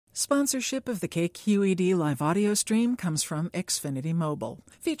Sponsorship of the KQED live audio stream comes from Xfinity Mobile,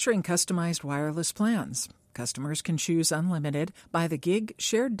 featuring customized wireless plans. Customers can choose unlimited, by the gig,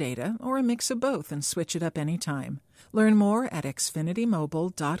 shared data, or a mix of both and switch it up anytime. Learn more at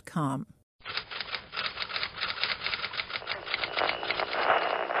xfinitymobile.com.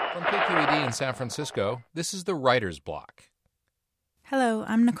 From KQED in San Francisco, this is the Writer's Block. Hello,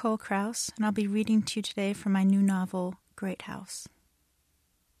 I'm Nicole Krauss, and I'll be reading to you today from my new novel, Great House.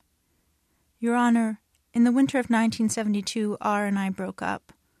 Your Honor, in the winter of 1972, R and I broke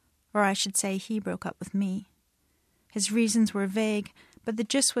up. Or I should say he broke up with me. His reasons were vague, but the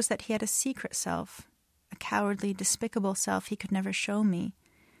gist was that he had a secret self, a cowardly, despicable self he could never show me,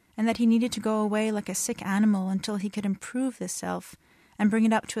 and that he needed to go away like a sick animal until he could improve this self and bring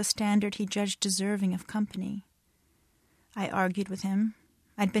it up to a standard he judged deserving of company. I argued with him.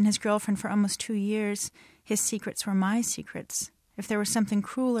 I'd been his girlfriend for almost 2 years. His secrets were my secrets. If there was something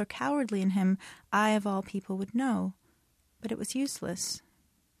cruel or cowardly in him, I, of all people, would know. But it was useless.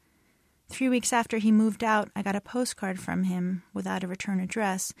 3 weeks after he moved out, I got a postcard from him, without a return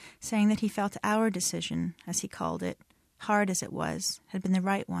address, saying that he felt our decision, as he called it, hard as it was, had been the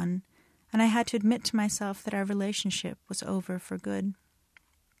right one, and I had to admit to myself that our relationship was over for good.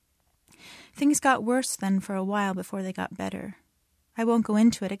 Things got worse then for a while before they got better. I won't go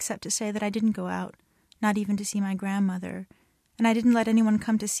into it except to say that I didn't go out, not even to see my grandmother, and I didn't let anyone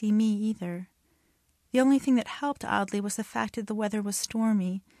come to see me either. The only thing that helped, oddly, was the fact that the weather was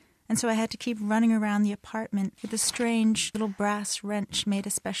stormy, and so I had to keep running around the apartment with a strange little brass wrench made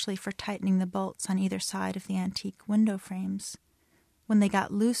especially for tightening the bolts on either side of the antique window frames. When they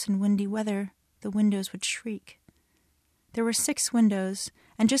got loose in windy weather, the windows would shriek. There were 6 windows,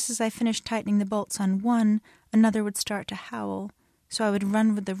 and just as I finished tightening the bolts on one, another would start to howl, so I would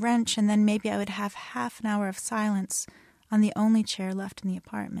run with the wrench, and then maybe I would have half an hour of silence on the only chair left in the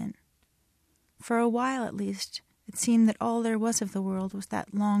apartment. For a while, at least, it seemed that all there was of the world was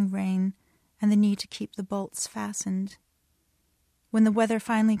that long rain and the need to keep the bolts fastened. When the weather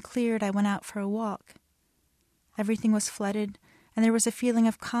finally cleared, I went out for a walk. Everything was flooded, and there was a feeling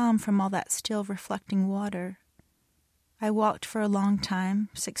of calm from all that still reflecting water. I walked for a long time,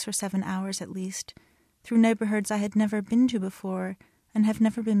 6 or 7 hours at least, through neighborhoods I had never been to before and have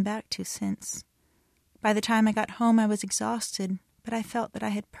never been back to since. By the time I got home, I was exhausted, but I felt that I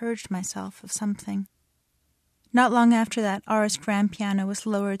had purged myself of something. Not long after that, R's grand piano was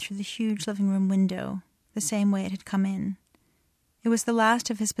lowered through the huge living room window, the same way it had come in. It was the last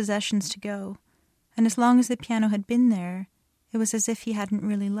of his possessions to go, and as long as the piano had been there, it was as if he hadn't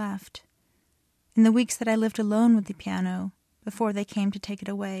really left. In the weeks that I lived alone with the piano, before they came to take it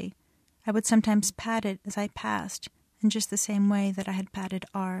away, I would sometimes pat it as I passed, in just the same way that I had patted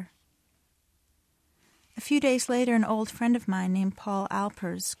R. A few days later, an old friend of mine named Paul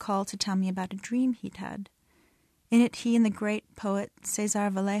Alpers called to tell me about a dream he'd had. In it, he and the great poet Cesar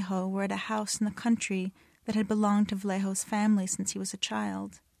Vallejo were at a house in the country that had belonged to Vallejo's family since he was a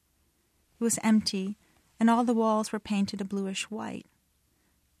child. It was empty, and all the walls were painted a bluish white.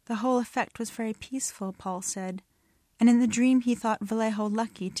 The whole effect was very peaceful, Paul said, and in the dream he thought Vallejo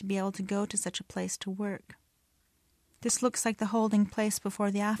lucky to be able to go to such a place to work. This looks like the holding place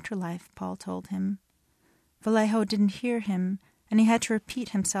before the afterlife, Paul told him. Vallejo didn't hear him, and he had to repeat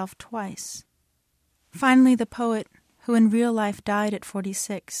himself twice. Finally, the poet, who in real life died at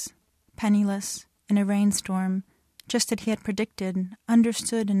 46, penniless, in a rainstorm, just as he had predicted,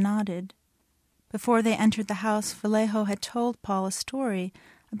 understood and nodded. Before they entered the house, Vallejo had told Paul a story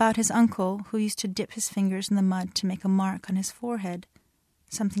about his uncle who used to dip his fingers in the mud to make a mark on his forehead,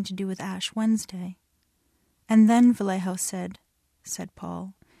 something to do with Ash Wednesday. And then, Vallejo said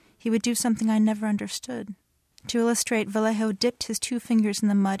Paul, he would do something I never understood. To illustrate, Vallejo dipped his 2 fingers in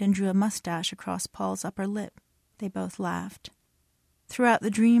the mud and drew a mustache across Paul's upper lip. They both laughed. Throughout the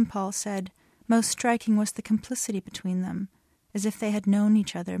dream, Paul said, most striking was the complicity between them, as if they had known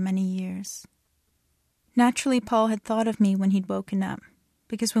each other many years. Naturally, Paul had thought of me when he'd woken up,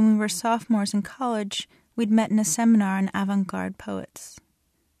 because when we were sophomores in college, we'd met in a seminar on avant-garde poets.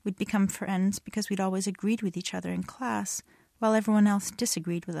 We'd become friends because we'd always agreed with each other in class, while everyone else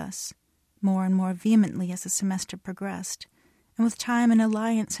disagreed with us, more and more vehemently as the semester progressed, and with time an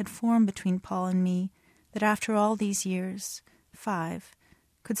alliance had formed between Paul and me that after all these years, 5,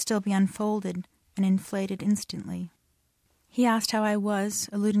 could still be unfolded and inflated instantly. He asked how I was,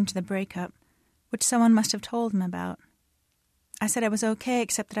 alluding to the breakup, which someone must have told him about. I said I was okay,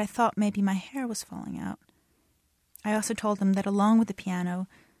 except that I thought maybe my hair was falling out. I also told him that along with the piano,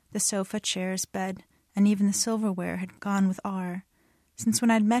 the sofa, chairs, bed, and even the silverware had gone with R, since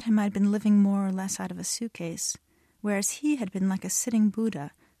when I'd met him I'd been living more or less out of a suitcase, whereas he had been like a sitting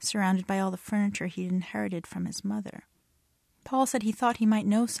Buddha, surrounded by all the furniture he'd inherited from his mother. Paul said he thought he might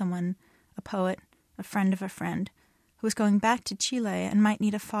know someone, a poet, a friend of a friend, who was going back to Chile and might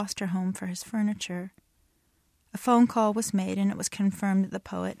need a foster home for his furniture. A phone call was made, and it was confirmed that the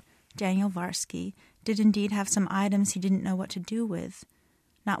poet, Daniel Varsky, did indeed have some items he didn't know what to do with,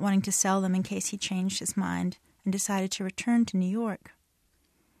 not wanting to sell them in case he changed his mind and decided to return to New York.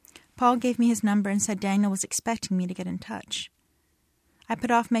 Paul gave me his number and said Daniel was expecting me to get in touch. I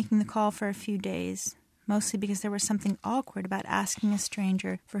put off making the call for a few days, mostly because there was something awkward about asking a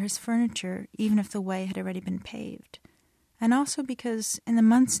stranger for his furniture, even if the way had already been paved, and also because, in the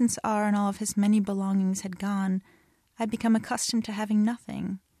months since R and all of his many belongings had gone, I'd become accustomed to having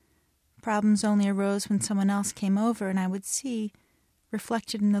nothing. Problems only arose when someone else came over, and I would see,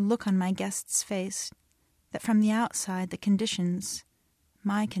 reflected in the look on my guest's face, that from the outside the conditions,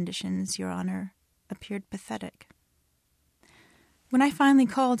 my conditions, Your Honor, appeared pathetic. When I finally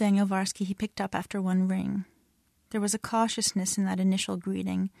called Daniel Varsky, he picked up after one ring. There was a cautiousness in that initial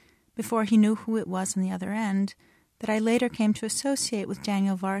greeting, before he knew who it was on the other end, that I later came to associate with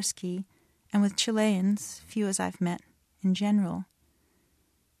Daniel Varsky and with Chileans, few as I've met, in general.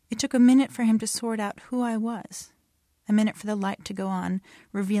 It took a minute for him to sort out who I was, a minute for the light to go on,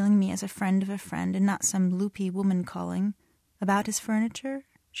 revealing me as a friend of a friend and not some loopy woman calling. About his furniture?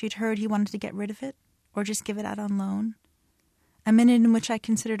 She'd heard he wanted to get rid of it, or just give it out on loan. A minute in which I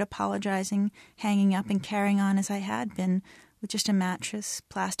considered apologizing, hanging up and carrying on as I had been, with just a mattress,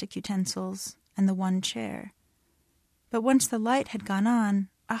 plastic utensils, and the one chair. But once the light had gone on,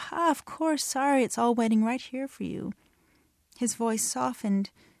 "Aha, of course, sorry, it's all waiting right here for you." His voice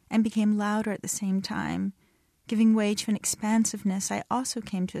softened and became louder at the same time, giving way to an expansiveness I also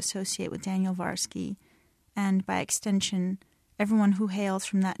came to associate with Daniel Varsky, and, by extension, everyone who hails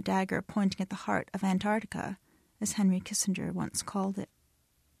from that dagger pointing at the heart of Antarctica, as Henry Kissinger once called it.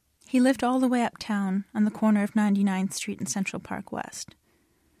 He lived all the way uptown, on the corner of 99th Street and Central Park West.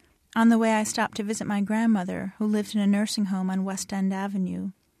 On the way I stopped to visit my grandmother, who lived in a nursing home on West End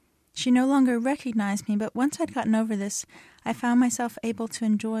Avenue. She no longer recognized me, but once I'd gotten over this, I found myself able to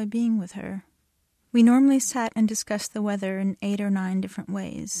enjoy being with her. We normally sat and discussed the weather in 8 or 9 different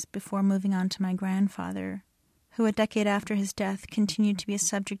ways, before moving on to my grandfather, who a decade after his death continued to be a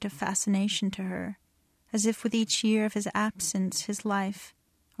subject of fascination to her, as if with each year of his absence his life,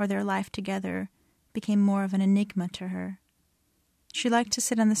 or their life together, became more of an enigma to her. She liked to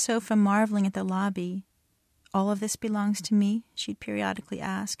sit on the sofa marveling at the lobby. "All of this belongs to me?" she'd periodically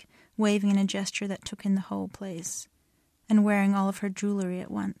ask, waving in a gesture that took in the whole place, and wearing all of her jewelry at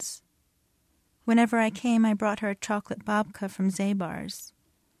once. Whenever I came, I brought her a chocolate babka from Zabar's.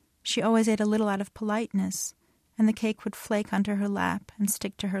 She always ate a little out of politeness, and the cake would flake onto her lap and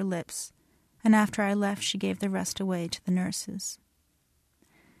stick to her lips, and after I left she gave the rest away to the nurses.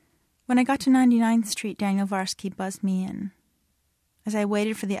 When I got to 99th Street, Daniel Varsky buzzed me in. As I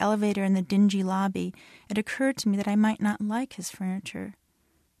waited for the elevator in the dingy lobby, it occurred to me that I might not like his furniture,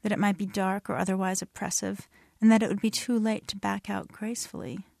 that it might be dark or otherwise oppressive, and that it would be too late to back out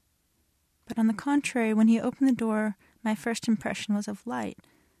gracefully. But on the contrary, when he opened the door, my first impression was of light,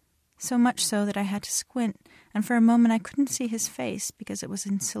 so much so that I had to squint, and for a moment I couldn't see his face because it was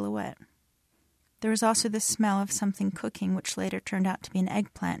in silhouette. There was also the smell of something cooking, which later turned out to be an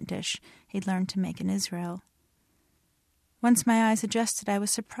eggplant dish he'd learned to make in Israel. Once my eyes adjusted, I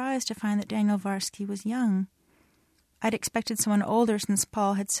was surprised to find that Daniel Varsky was young. I'd expected someone older since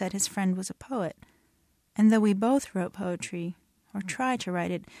Paul had said his friend was a poet, and though we both wrote poetry, or tried to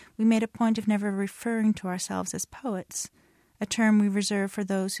write it, we made a point of never referring to ourselves as poets, a term we reserved for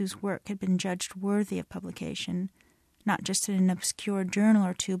those whose work had been judged worthy of publication, not just in an obscure journal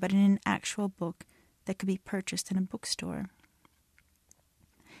or two, but in an actual book that could be purchased in a bookstore.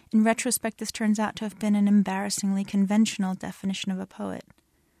 In retrospect, this turns out to have been an embarrassingly conventional definition of a poet,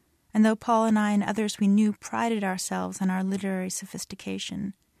 and though Paul and I and others we knew prided ourselves on our literary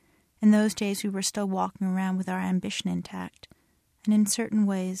sophistication, in those days we were still walking around with our ambition intact, and in certain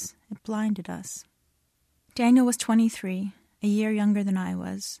ways it blinded us. Daniel was 23, a year younger than I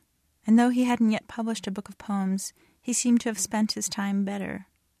was, and though he hadn't yet published a book of poems, he seemed to have spent his time better,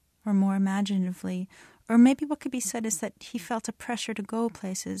 or more imaginatively, or maybe what could be said is that he felt a pressure to go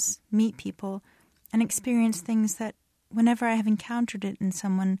places, meet people, and experience things that, whenever I have encountered it in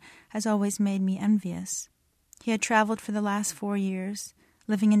someone, has always made me envious. He had traveled for the last 4 years,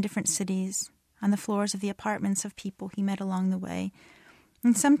 living in different cities, on the floors of the apartments of people he met along the way,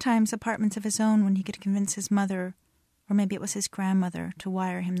 and sometimes apartments of his own when he could convince his mother, or maybe it was his grandmother, to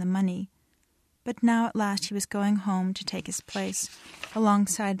wire him the money. But now at last he was going home to take his place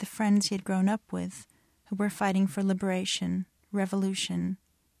alongside the friends he had grown up with, who were fighting for liberation, revolution,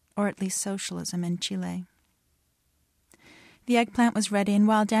 or at least socialism, in Chile. The eggplant was ready, and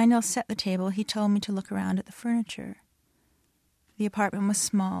while Daniel set the table, he told me to look around at the furniture. The apartment was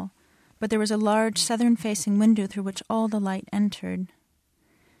small, but there was a large southern-facing window through which all the light entered.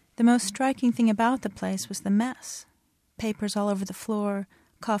 The most striking thing about the place was the mess. Papers all over the floor,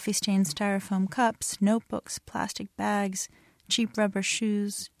 coffee-stained styrofoam cups, notebooks, plastic bags, cheap rubber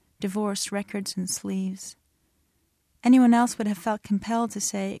shoes, divorce records and sleeves. Anyone else would have felt compelled to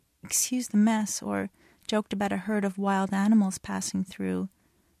say, "Excuse the mess," or joked about a herd of wild animals passing through,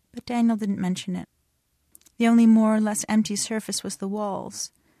 but Daniel didn't mention it. The only more or less empty surface was the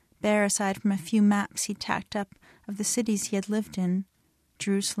walls, bare aside from a few maps he'd tacked up of the cities he had lived in,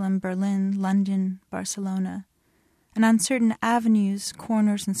 Jerusalem, Berlin, London, Barcelona. And on certain avenues,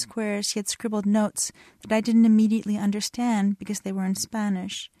 corners, and squares he had scribbled notes that I didn't immediately understand because they were in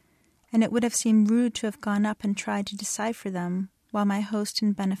Spanish, and it would have seemed rude to have gone up and tried to decipher them while my host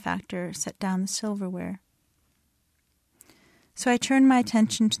and benefactor set down the silverware. So I turned my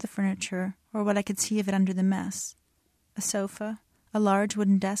attention to the furniture, or what I could see of it under the mess. A sofa, a large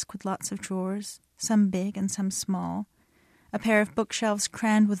wooden desk with lots of drawers, some big and some small, a pair of bookshelves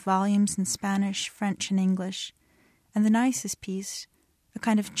crammed with volumes in Spanish, French, and English, and the nicest piece, a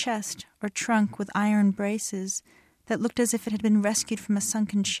kind of chest or trunk with iron braces that looked as if it had been rescued from a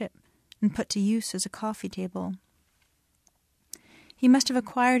sunken ship and put to use as a coffee table. He must have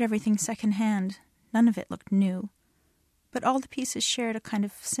acquired everything second-hand. None of it looked new. But all the pieces shared a kind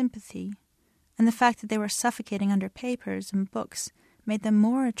of sympathy, and the fact that they were suffocating under papers and books made them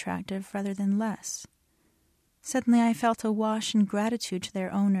more attractive rather than less. Suddenly I felt awash in gratitude to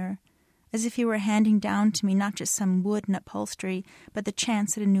their owner, as if he were handing down to me not just some wood and upholstery, but the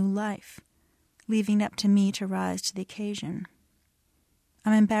chance at a new life, leaving it up to me to rise to the occasion.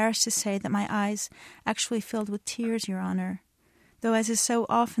 I'm embarrassed to say that my eyes actually filled with tears, Your Honor, though, as is so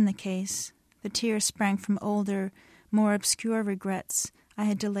often the case, the tears sprang from older, more obscure regrets I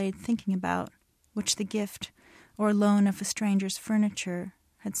had delayed thinking about, which the gift or loan of a stranger's furniture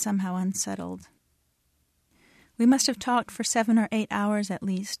had somehow unsettled. We must have talked for 7 or 8 hours at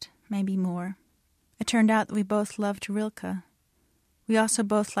least, maybe more. It turned out that we both loved Rilke. We also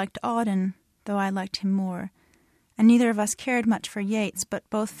both liked Auden, though I liked him more, and neither of us cared much for Yeats, but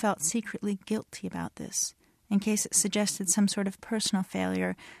both felt secretly guilty about this, in case it suggested some sort of personal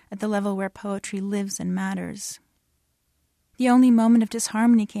failure at the level where poetry lives and matters. The only moment of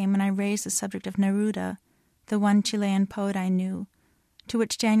disharmony came when I raised the subject of Neruda, the one Chilean poet I knew, to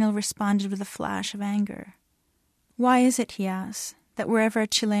which Daniel responded with a flash of anger. Why is it, he asked, that wherever a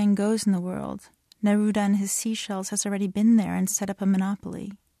Chilean goes in the world, Neruda and his seashells has already been there and set up a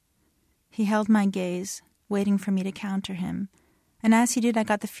monopoly? He held my gaze, waiting for me to counter him, and as he did I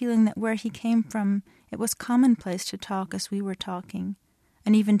got the feeling that where he came from it was commonplace to talk as we were talking,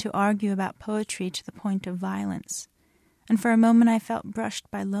 and even to argue about poetry to the point of violence, and for a moment I felt brushed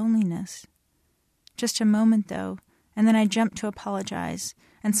by loneliness. Just a moment, though, and then I jumped to apologize,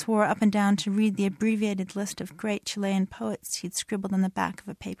 and swore up and down to read the abbreviated list of great Chilean poets he'd scribbled on the back of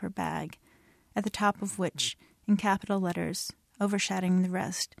a paper bag, at the top of which, in capital letters, overshadowing the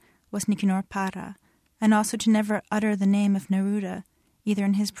rest, was Nicanor Parra, and also to never utter the name of Neruda, either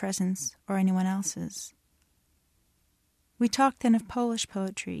in his presence or anyone else's. We talked then of Polish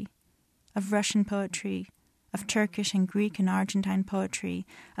poetry, of Russian poetry, of Turkish and Greek and Argentine poetry,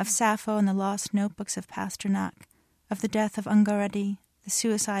 of Sappho and the lost notebooks of Pasternak, of the death of Ungaredi, the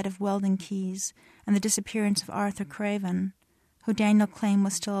suicide of Weldon Keys, and the disappearance of Arthur Craven, who Daniel claimed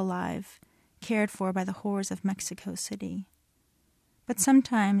was still alive, cared for by the whores of Mexico City. But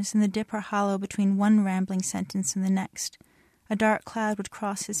sometimes, in the dip or hollow between one rambling sentence and the next, a dark cloud would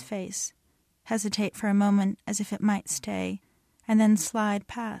cross his face, hesitate for a moment as if it might stay, and then slide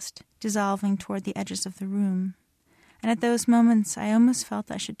past, dissolving toward the edges of the room. And at those moments I almost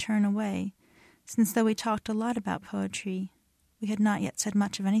felt I should turn away, since though we talked a lot about poetry, we had not yet said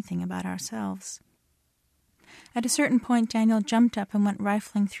much of anything about ourselves. At a certain point Daniel jumped up and went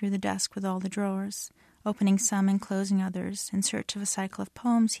rifling through the desk with all the drawers, opening some and closing others, in search of a cycle of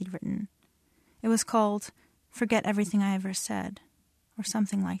poems he'd written. It was called Forget Everything I Ever Said, or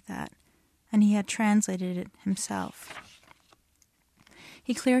something like that, and he had translated it himself.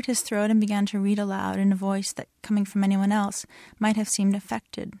 He cleared his throat and began to read aloud in a voice that, coming from anyone else, might have seemed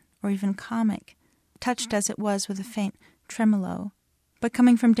affected, or even comic, touched as it was with a faint tremolo, but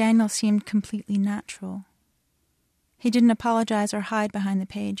coming from Daniel seemed completely natural. He didn't apologize or hide behind the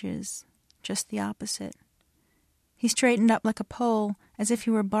pages, just the opposite. He straightened up like a pole, as if he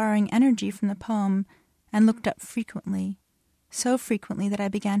were borrowing energy from the poem, and looked up frequently, so frequently that I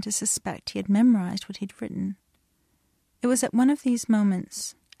began to suspect he had memorized what he'd written. It was at one of these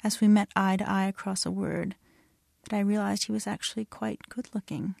moments, as we met eye to eye across a word, that I realized he was actually quite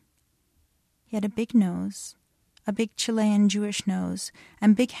good-looking. He had a big nose, a big Chilean Jewish nose,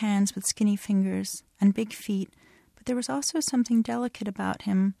 and big hands with skinny fingers, and big feet, but there was also something delicate about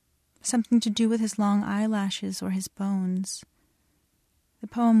him, something to do with his long eyelashes or his bones. The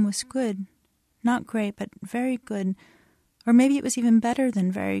poem was good, not great, but very good, or maybe it was even better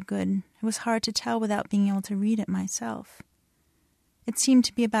than very good. It was hard to tell without being able to read it myself. It seemed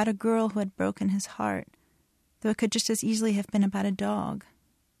to be about a girl who had broken his heart, though it could just as easily have been about a dog.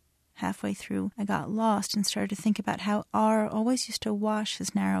 Halfway through, I got lost and started to think about how R always used to wash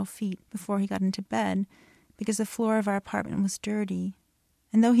his narrow feet before he got into bed, because the floor of our apartment was dirty.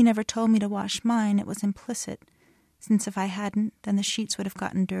 And though he never told me to wash mine, it was implicit, since if I hadn't, then the sheets would have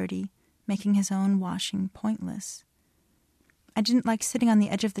gotten dirty, making his own washing pointless. I didn't like sitting on the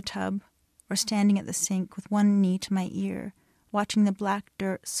edge of the tub, or standing at the sink with one knee to my ear, watching the black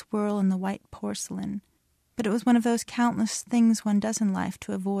dirt swirl in the white porcelain. But it was one of those countless things one does in life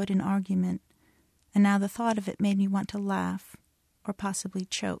to avoid an argument, and now the thought of it made me want to laugh, or possibly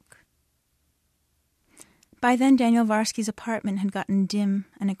choke. By then Daniel Varsky's apartment had gotten dim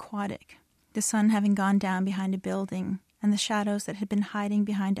and aquatic, the sun having gone down behind a building, and the shadows that had been hiding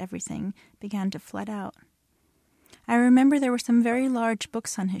behind everything began to flood out. I remember there were some very large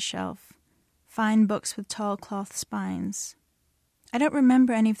books on his shelf, fine books with tall cloth spines. I don't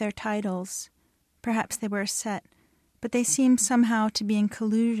remember any of their titles. Perhaps they were a set, but they seemed somehow to be in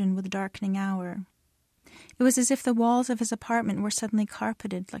collusion with the darkening hour. It was as if the walls of his apartment were suddenly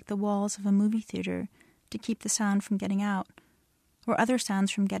carpeted like the walls of a movie theater to keep the sound from getting out, or other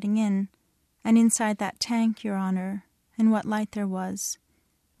sounds from getting in, and inside that tank, Your Honor, in what light there was,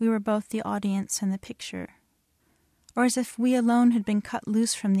 we were both the audience and the picture. Or as if we alone had been cut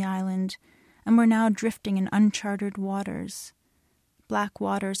loose from the island, and were now drifting in uncharted waters, black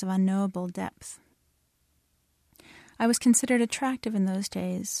waters of unknowable depth. I was considered attractive in those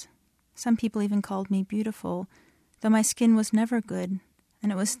days. Some people even called me beautiful, though my skin was never good,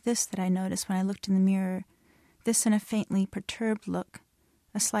 and it was this that I noticed when I looked in the mirror, this and a faintly perturbed look,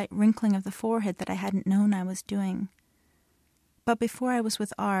 a slight wrinkling of the forehead that I hadn't known I was doing. But before I was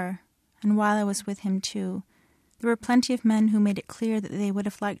with R, and while I was with him too, there were plenty of men who made it clear that they would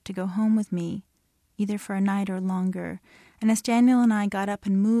have liked to go home with me, either for a night or longer, and as Daniel and I got up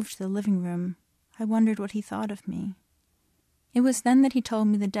and moved to the living room, I wondered what he thought of me. It was then that he told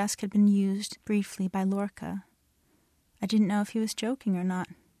me the desk had been used briefly by Lorca. I didn't know if he was joking or not.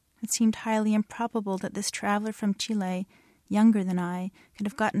 It seemed highly improbable that this traveler from Chile, younger than I, could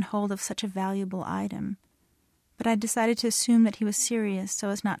have gotten hold of such a valuable item. But I decided to assume that he was serious so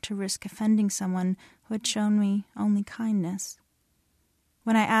as not to risk offending someone who had shown me only kindness.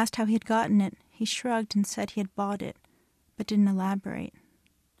 When I asked how he had gotten it, he shrugged and said he had bought it, but didn't elaborate.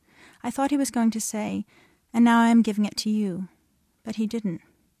 I thought he was going to say, "And now I am giving it to you," but he didn't.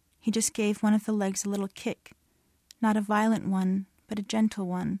 He just gave one of the legs a little kick, not a violent one, but a gentle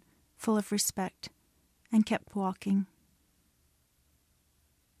one, full of respect, and kept walking.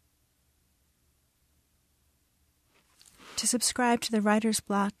 To subscribe to the Writer's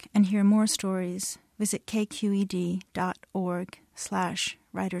Block and hear more stories, visit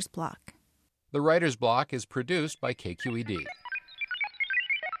kqed.org/writersblock. The Writer's Block is produced by KQED.